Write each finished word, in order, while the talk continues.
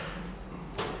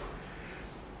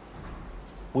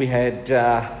We had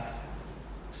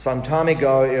some time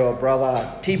ago our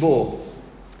brother Tibor.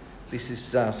 This is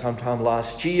sometime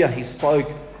last year. He spoke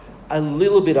a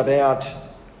little bit about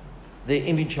the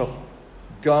image of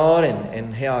God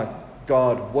and how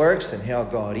God works and how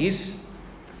God is.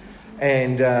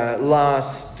 And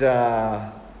last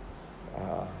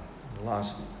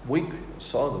week,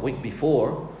 the week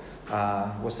before,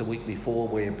 was the week before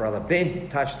where Brother Ben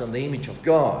touched on the image of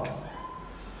God.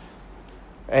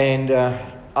 And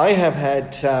I have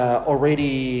had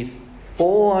already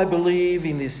 4, I believe,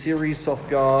 in this series of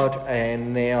God,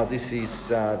 and now this is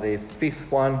the 5th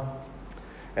one.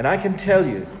 And I can tell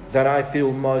you that I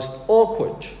feel most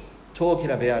awkward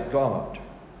talking about God.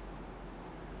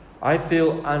 I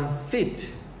feel unfit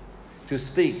to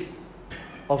speak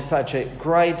of such a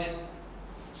great,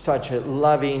 such a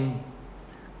loving,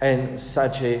 and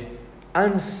such a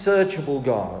unsearchable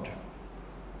God.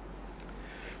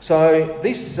 So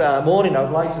this morning I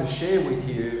would like to share with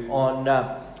you on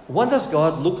what does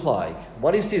God look like?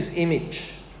 What is His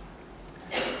image?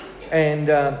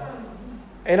 And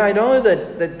I know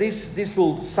that this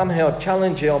will somehow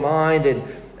challenge our mind,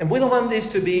 and we don't want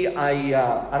this to be an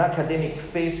academic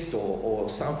fest or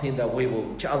something that we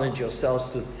will challenge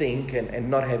ourselves to think and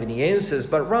not have any answers,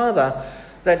 but rather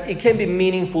that it can be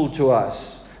meaningful to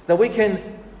us, that we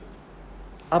can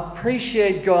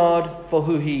appreciate God for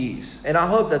who He is. And I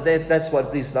hope that's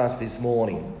what this does this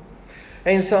morning.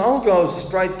 And so I'll go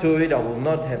straight to it. I will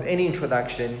not have any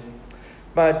introduction.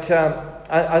 But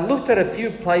I looked at a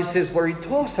few places where He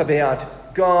talks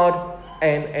about God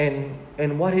and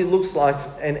what He looks like,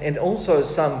 and also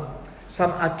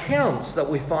some accounts that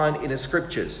we find in the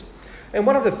Scriptures. And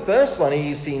one of the first one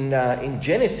is in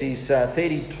Genesis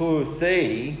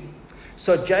 32:30.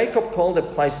 So Jacob called the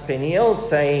place Peniel,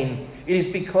 saying, "It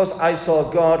is because I saw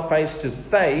God face to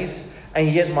face, and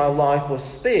yet my life was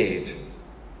spared."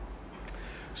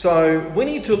 So we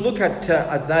need to look at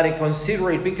that and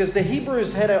consider it, because the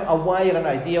Hebrews had a way and an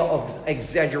idea of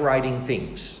exaggerating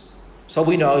things. So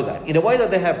we know that. In a way that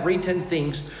they have written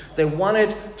things, they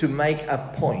wanted to make a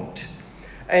point.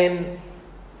 And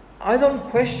I don't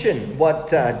question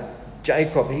what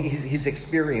Jacob, his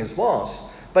experience was.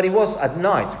 But it was at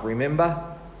night, remember,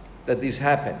 that this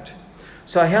happened.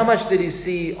 So how much did he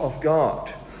see of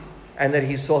God? And that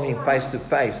he saw Him face to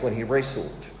face when he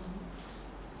wrestled.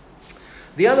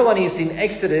 The other one is in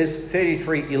Exodus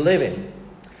 33:11.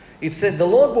 It said, "The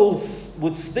Lord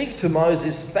would speak to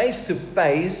Moses face to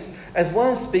face as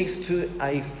one speaks to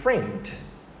a friend.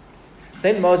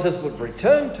 Then Moses would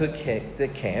return to the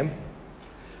camp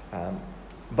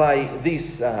by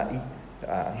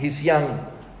his young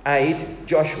aide,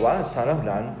 Joshua, son of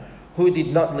Nun, who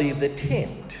did not leave the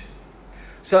tent."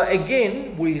 So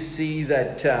again, we see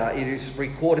that it is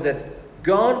recorded that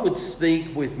God would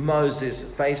speak with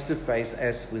Moses face to face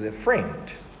as with a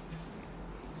friend.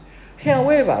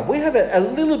 However, we have a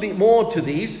little bit more to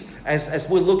this as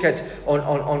we look at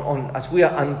as we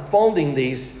are unfolding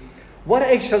this, what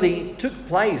actually took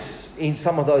place in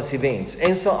some of those events.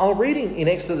 And so I'll read in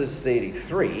Exodus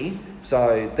 33.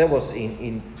 So that was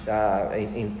in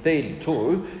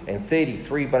 32 and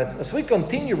 33. But as we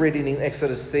continue reading in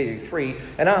Exodus 33,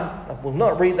 and I will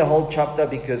not read the whole chapter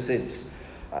because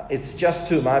it's just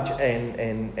too much.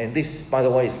 And this, by the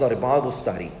way, is not a Bible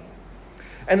study.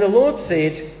 "And the Lord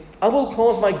said, I will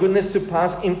cause my goodness to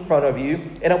pass in front of you,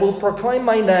 and I will proclaim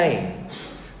my name,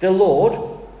 the Lord,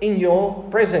 in your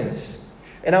presence.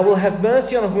 And I will have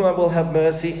mercy on whom I will have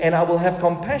mercy, and I will have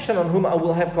compassion on whom I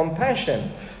will have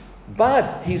compassion.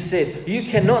 But," he said, "you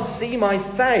cannot see my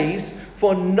face,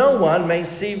 for no one may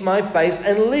see my face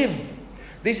and live."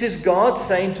 This is God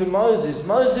saying to Moses,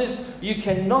 "Moses, you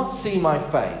cannot see my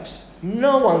face.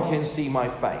 No one can see my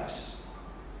face."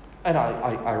 And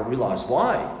I realized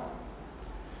why.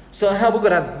 So how are we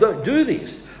going to do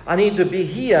this? I need to be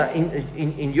here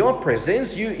in your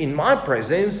presence, you in my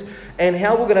presence, and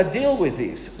how we're going to deal with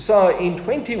this. So in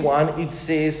 21 it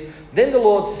says, "Then the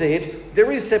Lord said,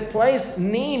 there is a place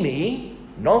near me,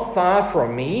 not far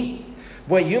from me,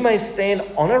 where you may stand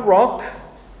on a rock,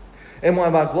 and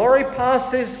when my glory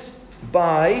passes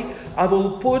by, I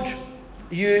will put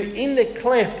you in the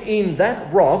cleft in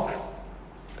that rock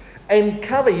and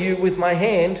cover you with my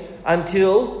hand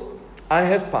until I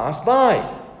have passed by.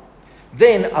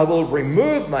 Then I will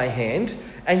remove my hand,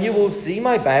 and you will see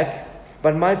my back,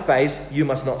 but my face you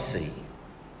must not see."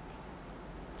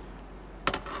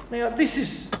 Now, this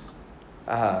is,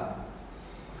 I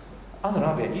don't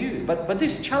know about you, but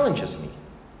this challenges me.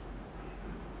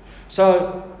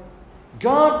 So,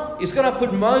 God is going to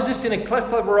put Moses in a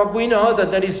cleft of a rock. We know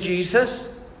that is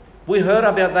Jesus. We heard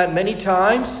about that many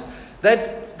times.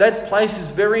 That that place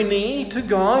is very near to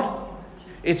God.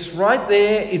 It's right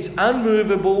there. It's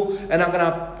unmovable. And I'm going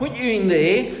to put you in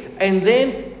there. And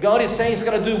then God is saying He's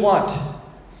going to do what?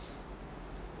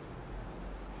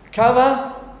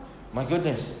 Cover. My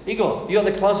goodness. Igor, you're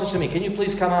the closest to me. Can you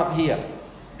please come up here?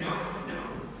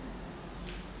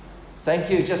 Thank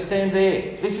you. Just stand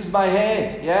there. This is my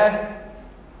hand. Yeah?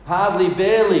 Hardly,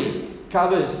 barely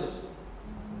covers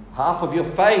half of your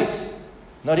face.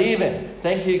 Not even.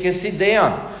 Thank you. You can sit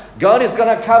down. God is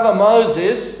going to cover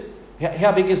Moses.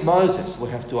 How big is Moses?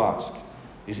 We'll have to ask.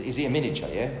 Is he a miniature,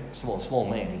 yeah? Small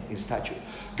man in stature.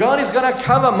 God is going to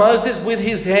cover Moses with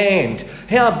His hand.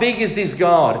 How big is this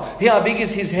God? How big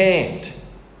is His hand?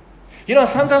 You know,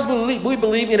 sometimes we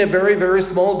believe in a very, very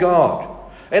small God.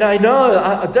 And I know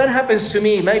that happens to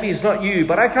me. Maybe it's not you.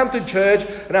 But I come to church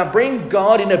and I bring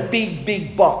God in a big,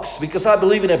 big box because I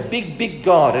believe in a big, big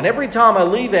God. And every time I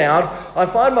leave out, I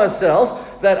find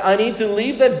myself that I need to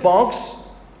leave that box,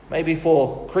 maybe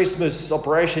for Christmas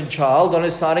Operation Child, on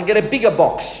his side and get a bigger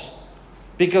box.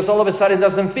 Because all of a sudden it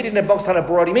doesn't fit in the box that I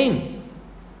brought him in.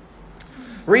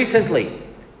 Recently,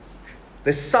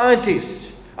 the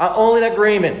scientists are all in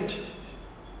agreement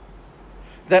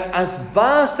that as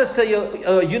vast as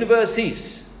the universe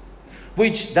is,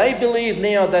 which they believe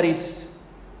now that it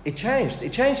changed.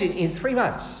 It changed in 3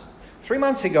 months. 3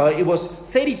 months ago, it was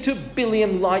 32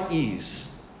 billion light years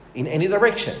in any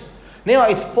direction. Now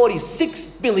it's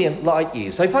 46 billion light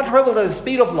years. So if I travel at the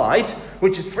speed of light,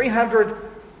 which is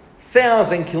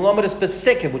 300,000 kilometers per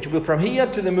second, which will be from here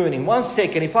to the moon in 1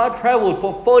 second, if I traveled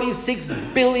for 46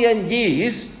 billion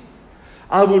years,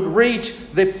 I would reach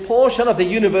the portion of the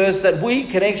universe that we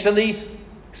can actually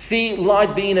see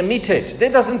light being emitted.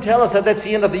 That doesn't tell us that that's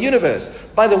the end of the universe.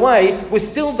 By the way, we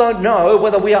still don't know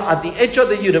whether we are at the edge of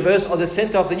the universe or the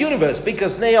center of the universe,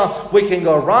 because now we can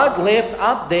go right, left,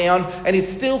 up, down, and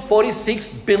it's still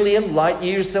 46 billion light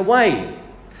years away.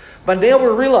 But now we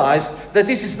realize that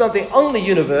this is not the only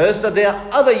universe, that there are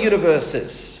other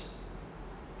universes.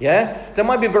 Yeah? They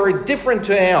might be very different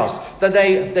to ours, that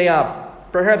they are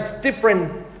perhaps different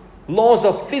laws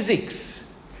of physics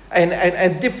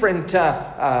and different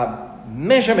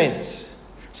measurements.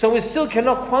 So we still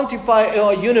cannot quantify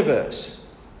our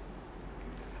universe.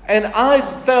 And I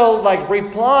felt like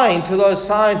replying to those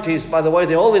scientists. By the way,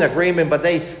 they're all in agreement, but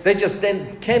they just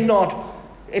then cannot,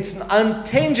 it's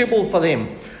untangible for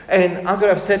them. And I could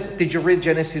have said, did you read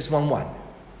Genesis 1:1?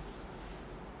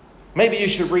 Maybe you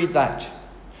should read that.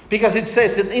 Because it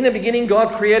says that in the beginning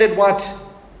God created what?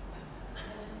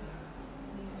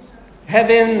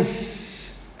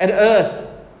 Heavens and earth.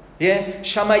 Yeah?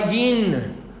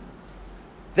 Shamayim.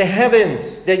 The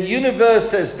heavens, the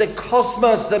universes, the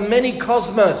cosmos, the many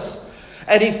cosmos.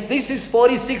 And if this is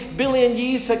 46 billion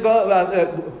years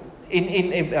ago,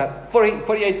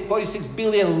 46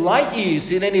 billion light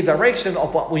years in any direction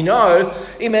of what we know,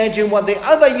 imagine what the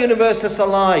other universes are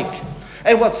like.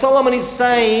 And what Solomon is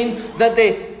saying, that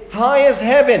the highest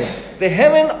heaven, the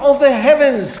heaven of the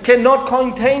heavens, cannot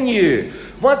contain you.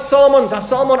 What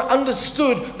Solomon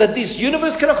understood, that this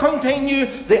universe cannot contain you,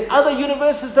 the other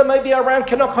universes that may be around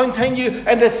cannot contain you,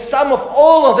 and the sum of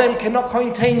all of them cannot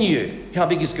contain you. How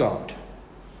big is God?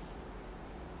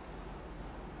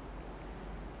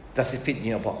 Does it fit in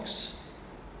your box?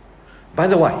 By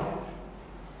the way,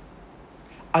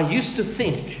 I used to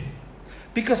think,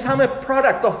 because I'm a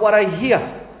product of what I hear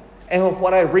and of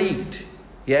what I read,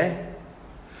 yeah?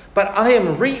 But I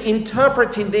am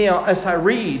reinterpreting now as I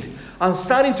read. I'm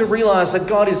starting to realize that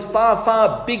God is far,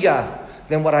 far bigger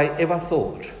than what I ever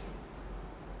thought.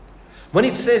 When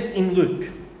it says in Luke,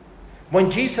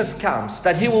 when Jesus comes,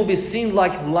 that He will be seen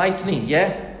like lightning,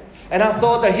 yeah? And I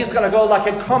thought that He's going to go like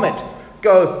a comet,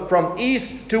 go from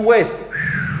east to west,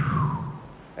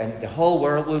 and the whole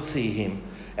world will see Him.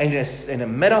 And in a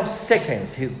matter of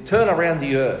seconds, He'll turn around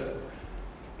the earth.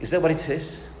 Is that what it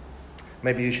says?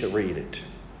 Maybe you should read it.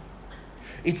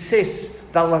 It says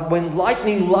that when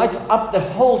lightning lights up the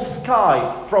whole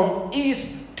sky from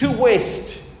east to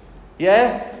west,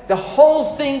 yeah, the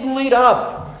whole thing lit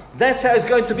up. That's how it's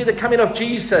going to be the coming of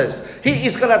Jesus. He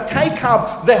is going to take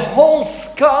up the whole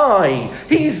sky.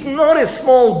 He is not a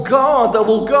small God that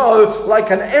will go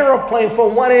like an aeroplane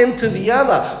from one end to the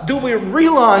other. Do we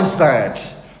realize that?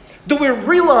 Do we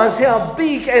realize how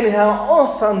big and how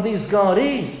awesome this God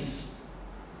is?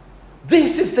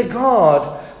 This is the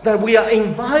God that we are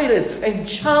invited and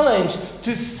challenged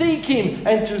to seek Him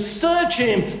and to search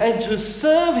Him and to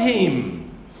serve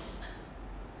Him.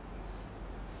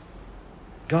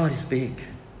 God is big.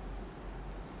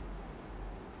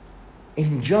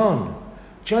 In John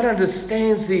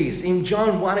understands this. In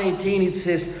John 1:18 it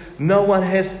says, no one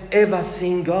has ever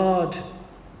seen God.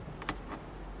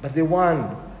 but the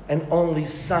one and only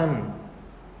Son,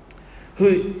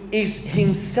 who is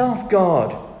himself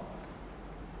God,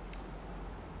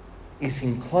 is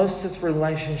in closest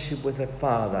relationship with the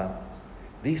Father.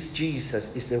 This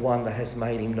Jesus is the one that has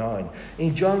made him known.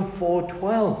 In John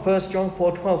 4:12, 1 John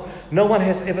 4:12, no one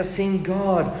has ever seen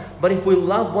God, but if we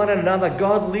love one another,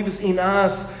 God lives in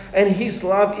us, and his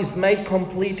love is made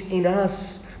complete in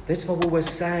us. That's what we were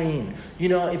saying. You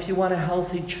know, if you want a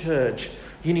healthy church,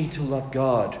 you need to love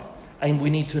God, and we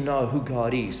need to know who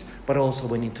God is, but also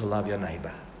we need to love your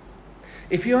neighbor.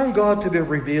 If you want God to be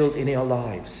revealed in your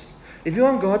lives, if you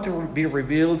want God to be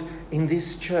revealed in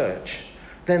this church,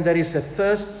 then that is the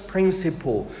first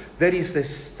principle. That is the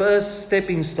first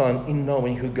stepping stone in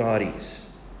knowing who God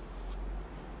is.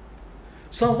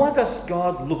 So what does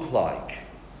God look like?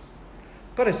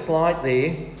 Got a slide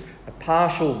there, a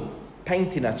partial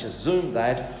painting, I just zoomed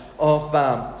that, of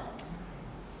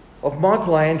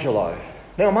Michelangelo.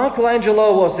 Now,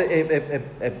 Michelangelo was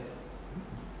a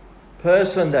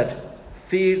person that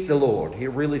feared the Lord. He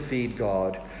really feared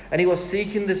God. And he was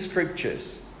seeking the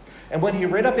scriptures. And when he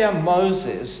read about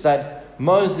Moses, that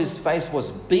Moses' face was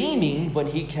beaming when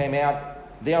he came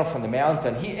out down from the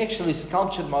mountain, he actually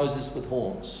sculptured Moses with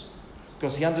horns.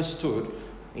 Because he understood,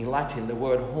 in Latin, the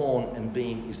word horn and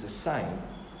beam is the same.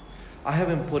 I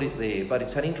haven't put it there, but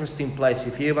it's an interesting place.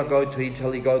 If you ever go to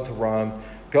Italy, go to Rome,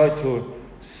 go to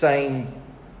St.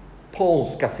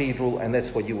 Paul's Cathedral, and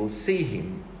that's where you will see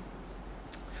him.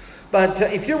 But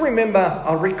if you remember,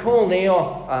 I recall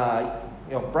now,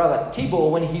 Brother Tibor,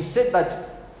 when he said that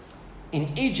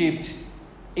in Egypt,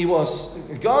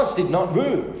 gods did not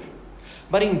move.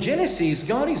 But in Genesis,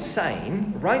 God is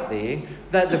saying right there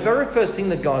that the very first thing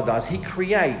that God does, he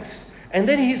creates. And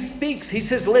then he speaks. He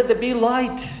says, let there be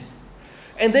light.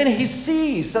 And then he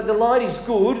sees that the light is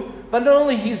good. But not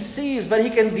only he sees, but he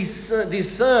can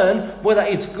discern whether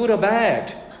it's good or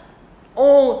bad.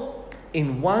 All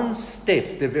in one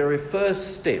step, the very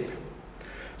first step.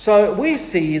 So we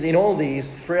see in all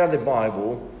these throughout the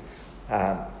Bible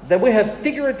that we have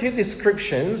figurative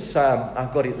descriptions.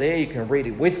 I've got it there, you can read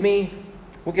it with me.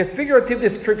 We get figurative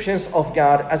descriptions of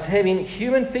God as having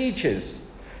human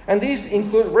features. And these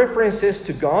include references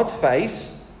to God's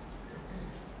face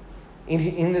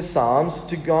in the Psalms,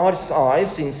 to God's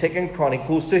eyes in 2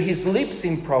 Chronicles, to his lips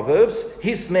in Proverbs,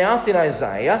 his mouth in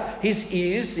Isaiah, his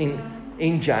ears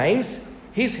in James,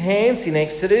 his hands in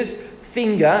Exodus,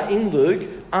 finger in Luke,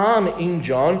 arm in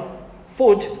John,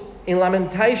 foot in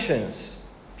Lamentations.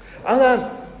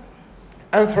 Other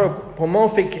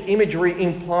anthropomorphic imagery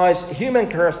implies human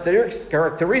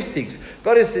characteristics.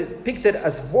 God is depicted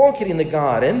as walking in the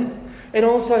garden, and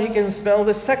also he can smell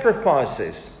the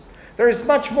sacrifices. There is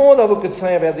much more that we could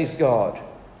say about this God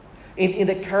in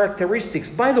the characteristics.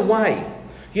 By the way,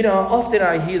 often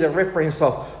I hear the reference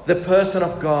of the person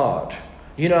of God.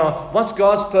 What's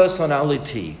God's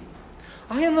personality?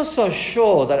 I am not so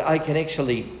sure that I can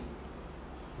actually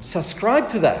subscribe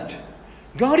to that.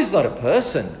 God is not a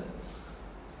person.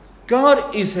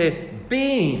 God is a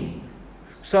being.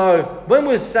 So when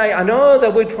we say, I know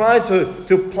that we try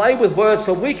to play with words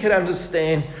so we can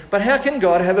understand, but how can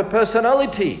God have a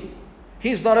personality?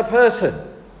 He's not a person.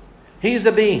 He's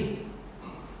a being.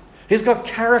 He's got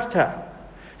character.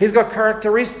 He's got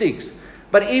characteristics.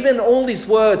 But even all these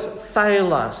words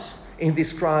fail us in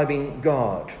describing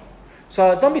God.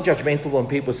 So don't be judgmental when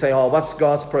people say, what's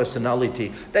God's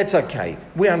personality? That's okay.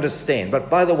 We understand. But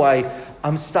by the way,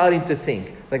 I'm starting to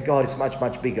think that God is much,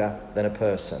 much bigger than a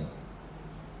person.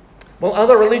 Well,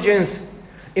 other religions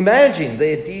imagine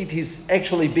their deities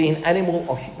actually being animal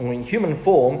or in human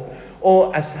form,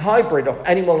 or as hybrid of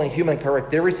animal and human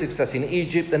characteristics, as in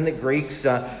Egypt and the Greeks,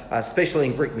 especially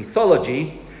in Greek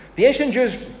mythology. The ancient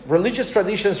Jewish religious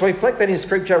traditions reflected in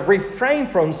Scripture refrain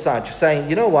from such, saying,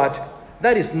 you know what?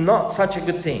 That is not such a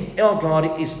good thing. Our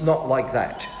God is not like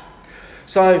that.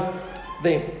 So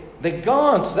the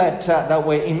gods that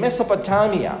were in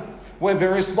Mesopotamia were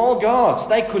very small gods.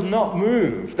 They could not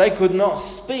move. They could not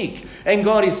speak. And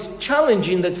God is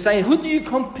challenging that, saying, who do you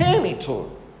compare me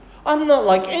to? I'm not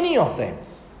like any of them.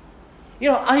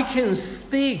 I can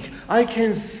speak. I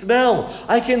can smell.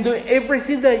 I can do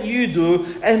everything that you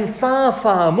do and far,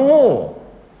 far more.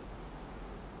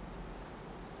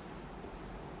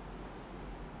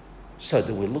 So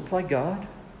do we look like God?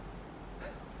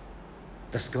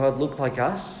 Does God look like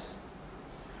us?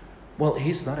 Well,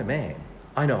 he's not a man.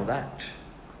 I know that.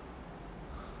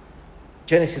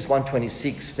 Genesis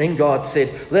 1:26, then God said,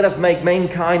 let us make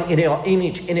mankind in our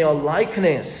image, in our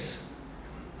likeness,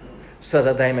 so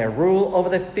that they may rule over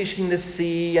the fish in the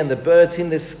sea and the birds in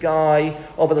the sky,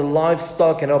 over the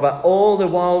livestock and over all the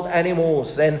wild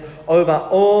animals and over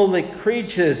all the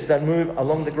creatures that move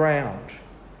along the ground.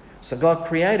 So God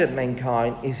created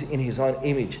mankind in his own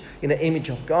image. In the image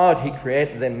of God, he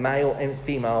created them, male and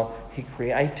female. He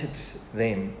created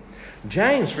them.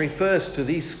 James refers to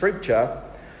this scripture,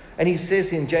 and he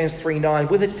says in James 3:9,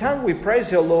 with the tongue we praise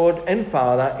your Lord and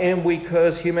Father, and we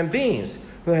curse human beings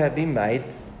who have been made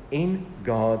in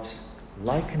God's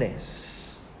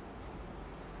likeness.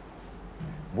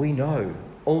 We know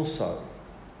also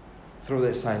through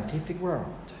the scientific world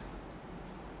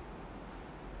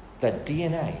that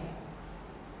DNA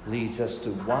leads us to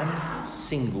one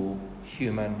single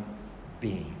human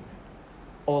being.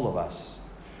 All of us.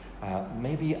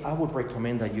 Maybe I would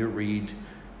recommend that you read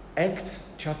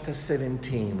Acts chapter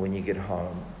 17 when you get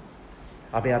home,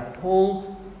 about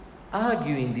Paul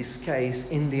arguing this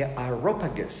case in the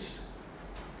Areopagus.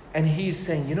 And he's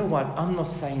saying, you know what, I'm not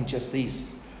saying just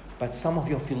this, but some of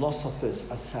your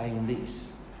philosophers are saying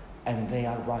this, and they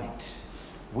are right.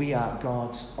 We are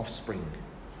God's offspring.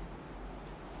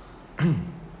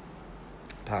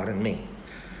 Pardon me.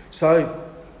 So,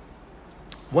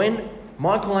 when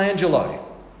Michelangelo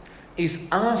is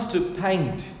asked to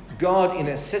paint God in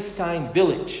a Sistine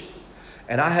village,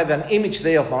 and I have an image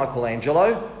there of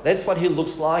Michelangelo, that's what he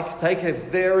looks like. Take a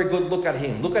very good look at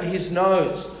him. Look at his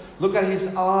nose. Look at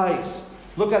his eyes.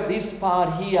 Look at this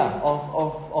part here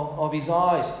of his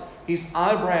eyes, his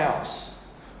eyebrows.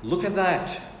 Look at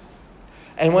that.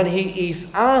 And when he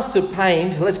is asked to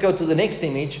paint, let's go to the next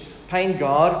image, paint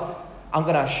God. I'm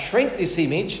going to shrink this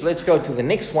image. Let's go to the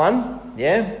next one.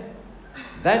 Yeah?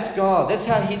 That's God. That's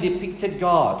how he depicted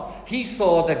God. He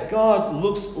thought that God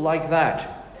looks like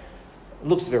that.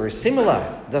 Looks very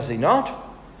similar, does he not?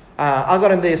 I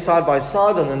got him there side by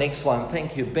side on the next one.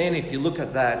 Thank you, Ben. If you look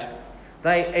at that,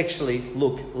 they actually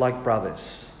look like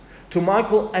brothers. To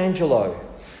Michelangelo,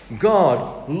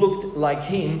 God looked like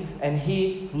him and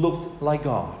he looked like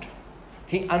God.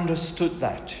 He understood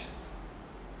that.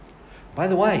 By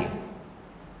the way,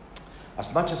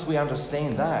 as much as we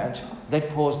understand that, that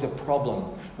caused a problem.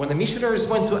 When the missionaries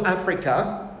went to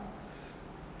Africa,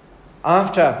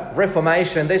 after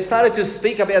Reformation, they started to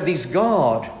speak about this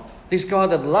God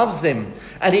that loves them.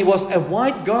 And he was a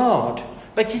white God.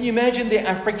 But can you imagine the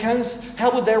Africans? How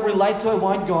would they relate to a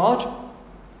white God?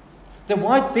 The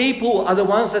white people are the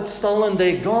ones that stolen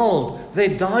their gold,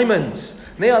 their diamonds.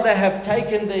 Now they have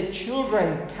taken their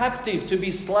children captive to be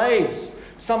slaves.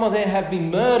 Some of them have been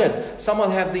murdered. Some of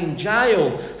them have been in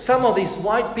jail. Some of these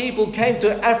white people came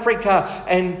to Africa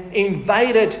and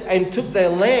invaded and took their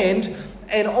land,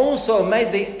 and also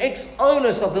made the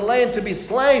ex-owners of the land to be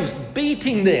slaves,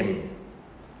 beating them.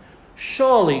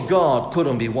 Surely God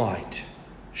couldn't be white.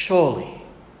 Surely.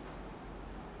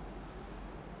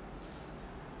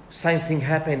 Same thing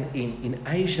happened in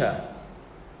Asia.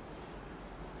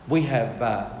 We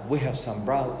have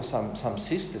some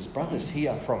sisters, brothers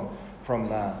here from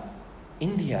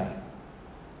India.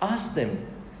 Ask them,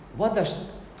 what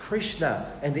does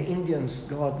Krishna and the Indians'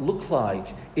 God look like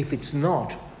if it's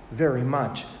not very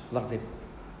much like the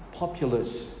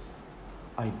populous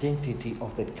identity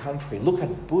of that country? Look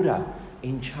at Buddha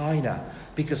in China,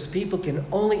 because people can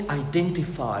only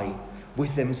identify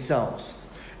with themselves.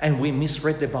 And we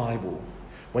misread the Bible.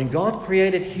 When God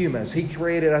created humans, he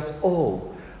created us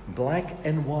all, black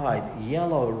and white,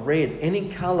 yellow, red, any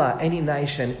color, any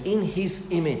nation, in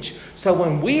his image. So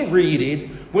when we read it,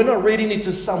 we're not reading it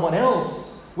to someone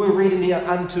else. We're reading it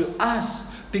unto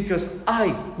us, because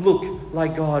I look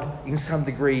like God in some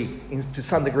degree, in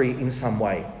some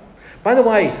way. By the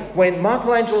way, when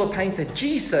Michelangelo painted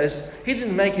Jesus, he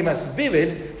didn't make him as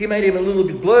vivid, he made him a little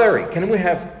bit blurry. Can we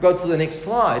go to the next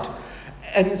slide?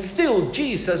 And still,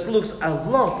 Jesus looks a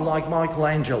lot like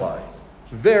Michelangelo.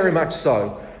 Very much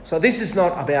so. So this is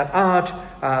not about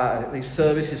art. This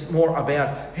service is more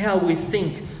about how we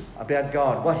think about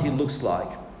God, what he looks like.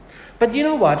 But you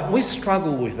know what? We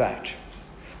struggle with that.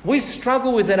 We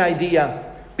struggle with that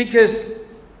idea because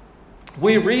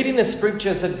we read in the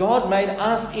scriptures that God made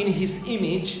us in his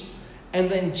image, and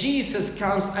then Jesus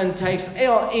comes and takes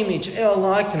our image, our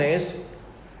likeness,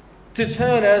 to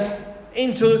turn us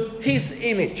into his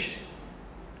image.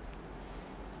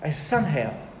 And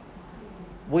somehow,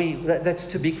 that's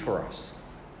too big for us.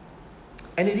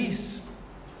 And it is.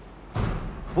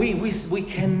 We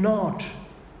cannot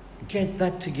get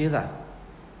that together.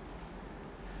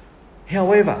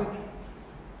 However,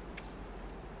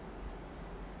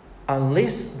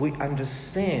 unless we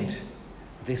understand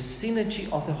the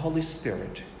synergy of the Holy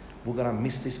Spirit, we're going to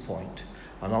miss this point.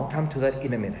 And I'll come to that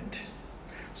in a minute.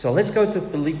 So let's go to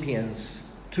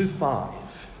Philippians 2:5.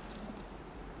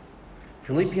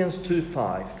 Philippians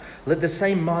 2:5. Let the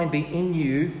same mind be in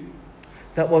you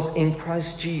that was in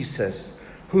Christ Jesus,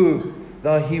 who,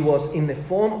 though he was in the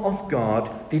form of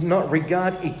God, did not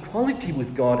regard equality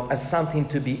with God as something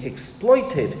to be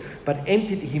exploited, but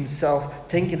emptied himself,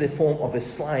 taking the form of a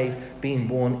slave, being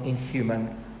born in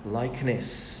human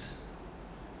likeness.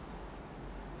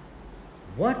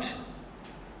 What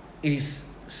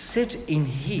is said in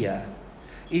here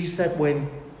is that when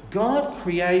God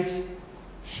creates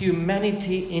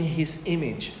humanity in his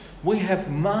image, we have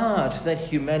marred that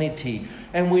humanity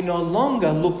and we no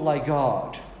longer look like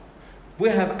God. We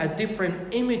have a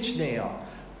different image now.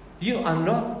 You are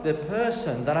not the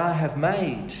person that I have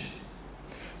made.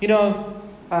 You know,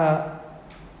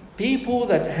 people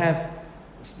that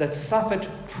suffered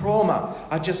trauma.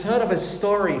 I just heard of a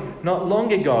story not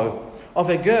long ago of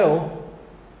a girl.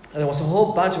 There was a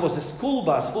whole bunch. It was a school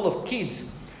bus full of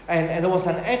kids, and there was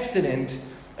an accident,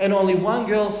 and only one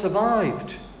girl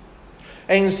survived.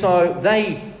 And so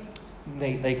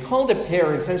they called the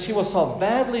parents, and she was so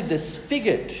badly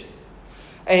disfigured.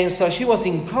 And so she was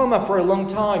in coma for a long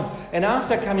time. And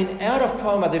after coming out of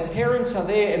coma, the parents are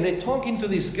there and they're talking to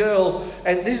this girl.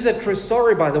 And this is a true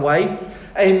story, by the way.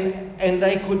 And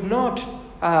they could not,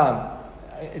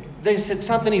 they said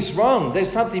something is wrong.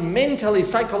 There's something mentally,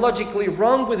 psychologically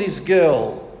wrong with this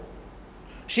girl.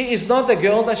 She is not the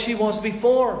girl that she was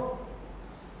before.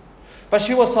 But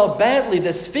she was so badly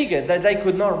disfigured that they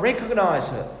could not recognize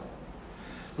her.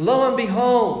 Lo and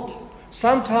behold,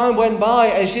 some time went by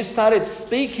and she started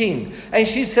speaking. And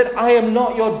she said, I am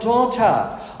not your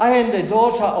daughter. I am the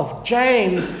daughter of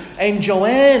James and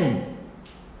Joanne.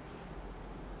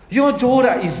 Your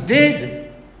daughter is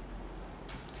dead.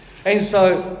 And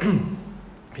so, can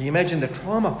you imagine the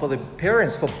trauma for the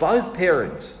parents, for both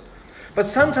parents? But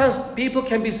sometimes people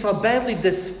can be so badly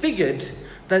disfigured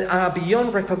that are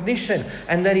beyond recognition,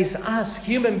 and that is us,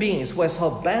 human beings. We're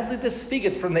so badly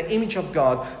disfigured from the image of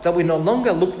God that we no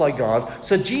longer look like God.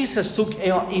 So Jesus took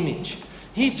our image.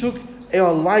 He took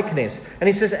our likeness. And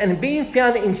he says, and being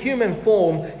found in human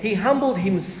form, he humbled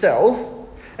himself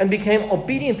and became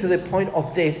obedient to the point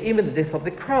of death, even the death of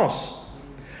the cross.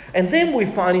 And then we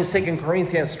find in 2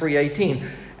 Corinthians 3:18,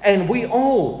 and we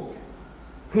all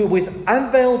who with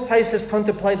unveiled faces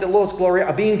contemplate the Lord's glory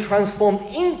are being transformed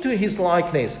into his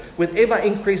likeness with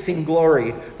ever-increasing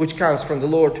glory, which comes from the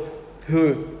Lord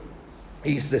who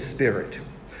is the Spirit.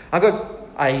 I've got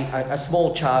a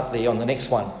small chart there on the next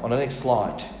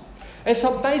slide. And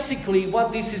so basically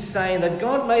what this is saying, that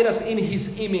God made us in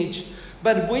his image,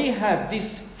 but we have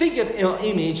disfigured our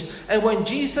image. And when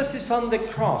Jesus is on the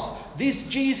cross, this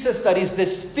Jesus that is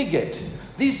disfigured,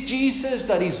 this Jesus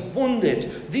that is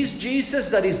wounded, this Jesus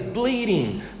that is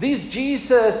bleeding, this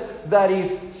Jesus that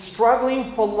is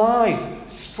struggling for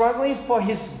life, struggling for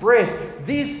his breath,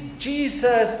 this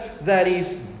Jesus that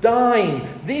is dying,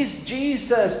 this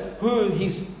Jesus who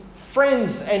his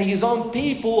friends and his own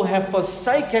people have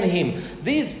forsaken him,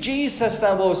 this Jesus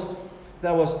that was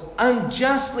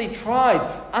unjustly tried,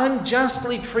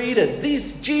 unjustly treated.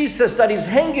 This Jesus that is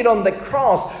hanging on the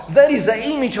cross, that is the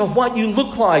image of what you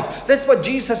look like. That's what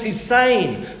Jesus is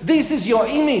saying. This is your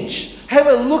image. Have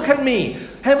a look at me.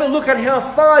 Have a look at how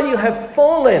far you have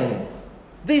fallen.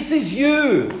 This is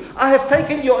you. I have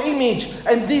taken your image,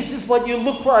 and this is what you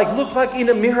look like in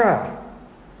a mirror.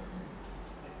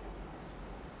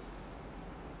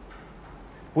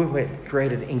 We were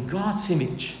created in God's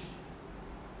image.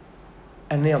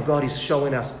 And now God is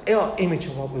showing us our image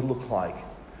of what we look like.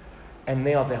 And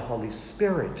now the Holy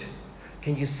Spirit.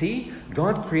 Can you see?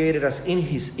 God created us in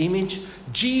his image.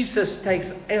 Jesus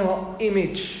takes our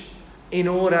image in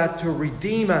order to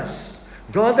redeem us.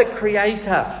 God the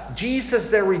Creator, Jesus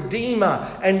the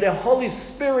Redeemer, and the Holy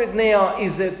Spirit now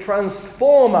is a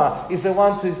transformer, is the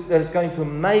one that is going to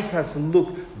make us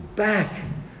look back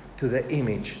to the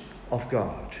image of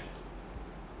God.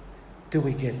 Do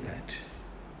we get that?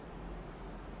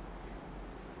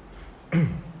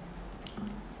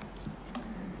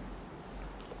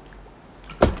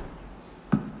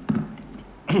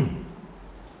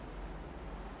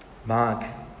 Mark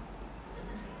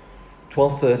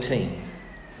 12:13.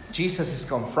 Jesus is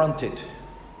confronted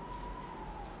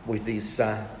with this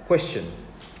question.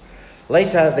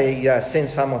 Later, they sent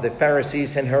some of the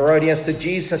Pharisees and Herodians to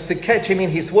Jesus to catch him in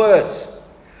his words.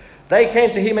 They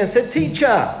came to him and said,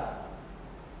 Teacher,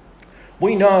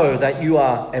 we know that you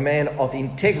are a man of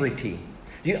integrity.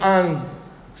 You aren't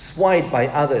swayed by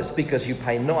others because you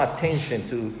pay no attention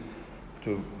to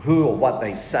who or what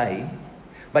they say,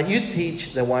 but you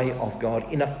teach the way of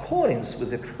God in accordance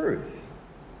with the truth.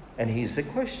 And here's the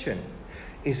question.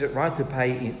 Is it right to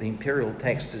pay the imperial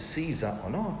tax to Caesar or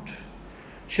not?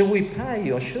 Should we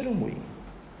pay or shouldn't we?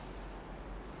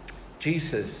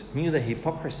 Jesus knew the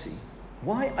hypocrisy.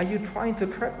 Why are you trying to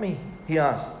trap me? He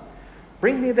asked.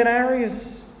 Bring me the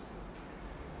denarius.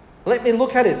 Let me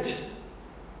look at it.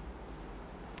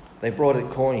 They brought a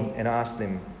coin and asked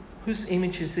him, whose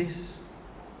image is this?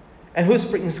 And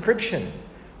whose inscription?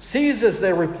 Caesar's,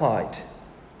 they replied.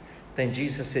 Then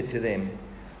Jesus said to them,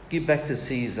 give back to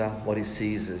Caesar what is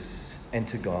Caesar's, and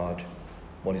to God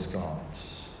what is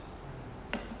God's.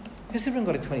 Has everyone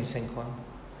got a 20-cent coin?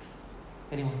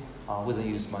 Anyone? Oh, we don't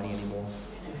use money anymore.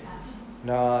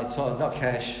 No, it's not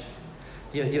cash.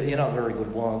 You're not very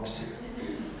good wogs.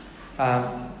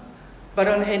 But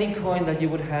on any coin that you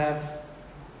would have.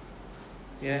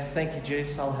 Yeah, thank you,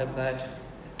 Jess. I'll have that.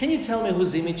 Can you tell me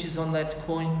whose image is on that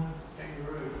coin?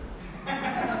 Kangaroo.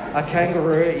 A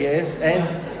kangaroo, yes.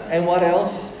 And what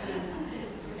else?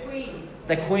 The Queen.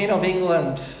 The Queen of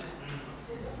England.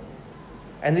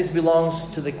 And this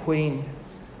belongs to the Queen.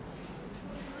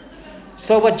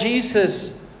 So what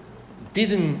Jesus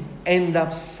didn't end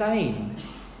up saying,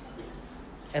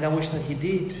 and I wish that he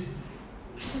did.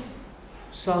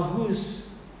 So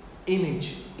whose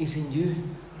image is in you?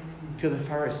 To the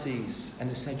Pharisees and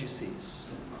the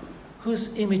Sadducees.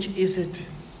 Whose image is it?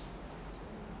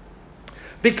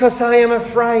 Because I am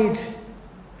afraid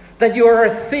that you are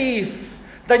a thief,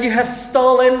 that you have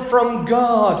stolen from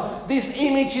God. This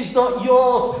image is not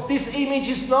yours. This image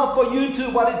is not for you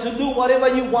to do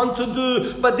whatever you want to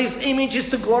do. But this image is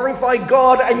to glorify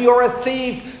God, and you're a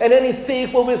thief. And any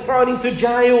thief will be thrown into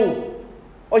jail.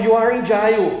 Or you are in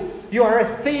jail. You are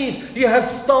a thief. You have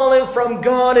stolen from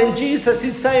God. And Jesus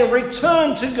is saying,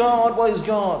 return to God what is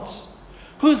God's.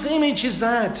 Whose image is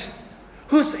that?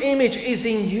 Whose image is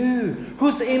in you?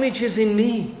 Whose image is in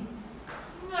me?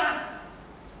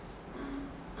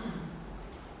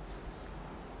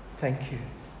 Thank you.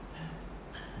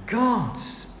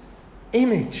 God's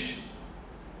image.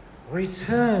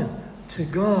 Return to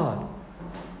God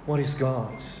what is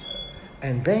God's.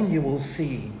 And then you will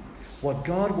see what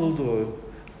God will do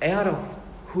out of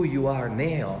who you are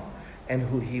now and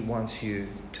who He wants you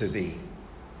to be.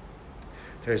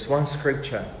 There is one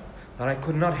scripture that I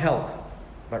could not help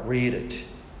but read it.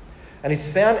 And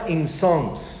it's found in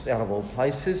Songs, out of all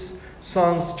places.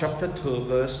 Songs chapter 2,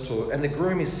 verse 2. And the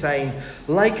groom is saying,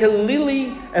 like a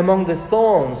lily among the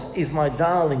thorns is my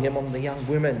darling among the young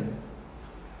women.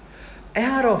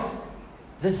 Out of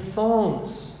the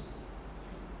thorns,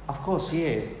 of course,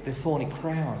 the thorny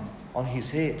crown on his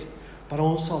head, but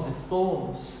also the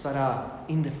thorns that are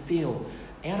in the field.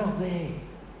 Out of there,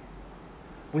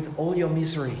 with all your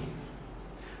misery,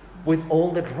 with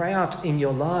all the drought in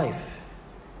your life,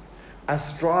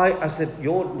 as dry as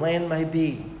your land may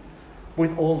be,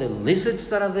 with all the lizards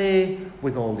that are there,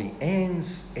 with all the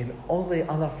ants and all the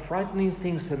other frightening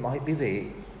things that might be there,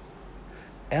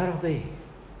 out of there,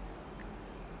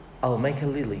 I'll make a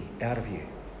lily out of you.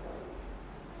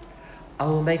 I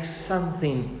will make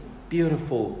something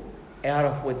beautiful out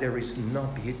of where there is no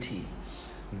beauty.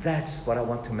 That's what I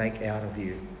want to make out of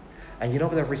you. And you know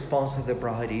what the response of the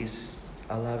bride is?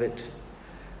 I love it.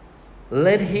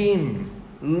 Let him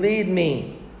lead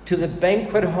me to the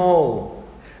banquet hall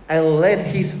and let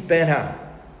his banner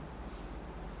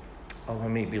over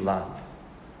me be love.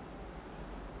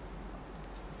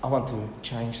 I want to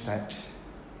change that.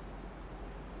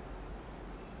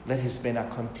 Let his banner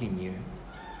continue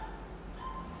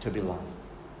to be love.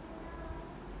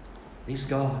 This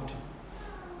God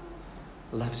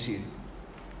loves you,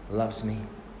 loves me.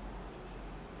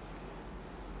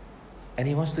 And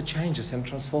He wants to change us and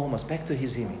transform us back to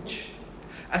His image.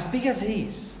 As big as He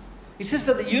is. He says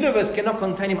that the universe cannot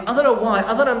contain Him. I don't know why.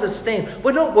 I don't understand.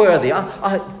 We're not worthy.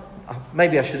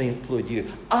 Maybe I should include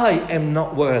you. I am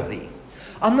not worthy.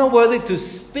 I'm not worthy to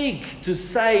speak, to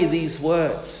say these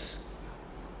words.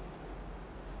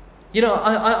 You know,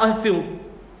 I feel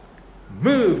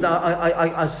moved.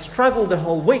 I struggled the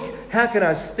whole week. How can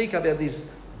I speak about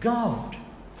this God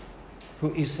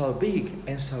who is so big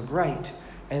and so great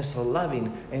and so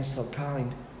loving and so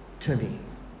kind to me?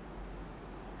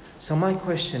 So my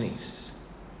question is,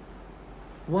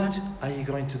 what are you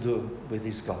going to do with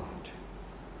this God?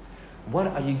 What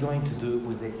are you going to do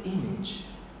with the image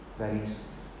that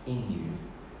is in you?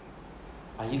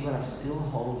 Are you going to still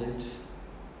hold it,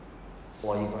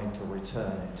 or are you going to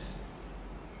return it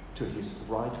to His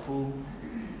rightful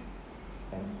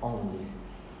and only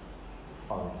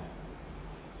owner?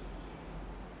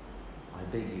 I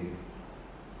beg you,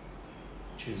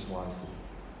 choose wisely.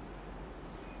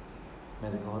 May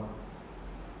the God,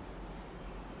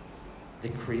 the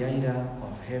Creator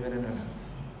of heaven and earth,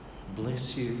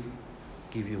 bless you,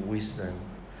 give you wisdom,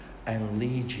 and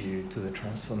lead you to the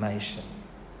transformation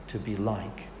to be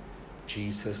like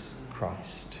Jesus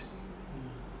Christ.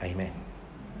 Amen.